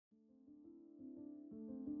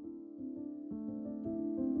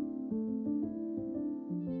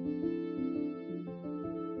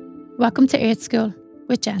Welcome to Earth School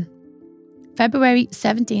with Jen. February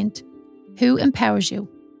 17th. Who empowers you?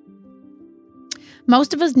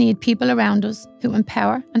 Most of us need people around us who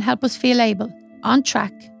empower and help us feel able, on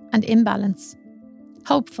track and in balance.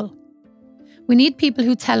 Hopeful. We need people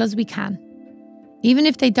who tell us we can. Even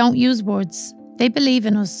if they don't use words, they believe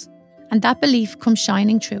in us, and that belief comes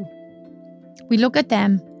shining through. We look at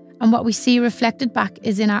them, and what we see reflected back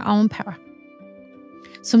is in our own power.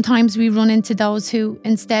 Sometimes we run into those who,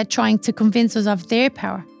 instead trying to convince us of their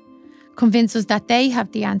power, convince us that they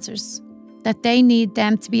have the answers, that they need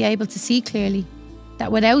them to be able to see clearly,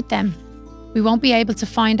 that without them, we won't be able to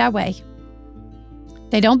find our way.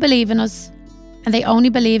 They don't believe in us, and they only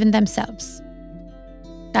believe in themselves.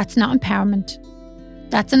 That's not empowerment.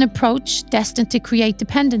 That's an approach destined to create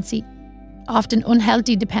dependency, often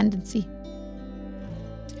unhealthy dependency.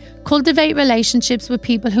 Cultivate relationships with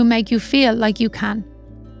people who make you feel like you can,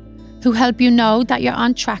 who help you know that you're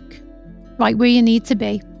on track, right where you need to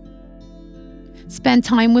be. Spend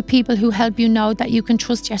time with people who help you know that you can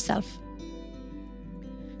trust yourself.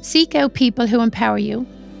 Seek out people who empower you.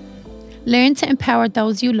 Learn to empower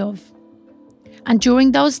those you love. And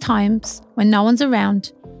during those times when no one's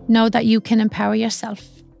around, know that you can empower yourself.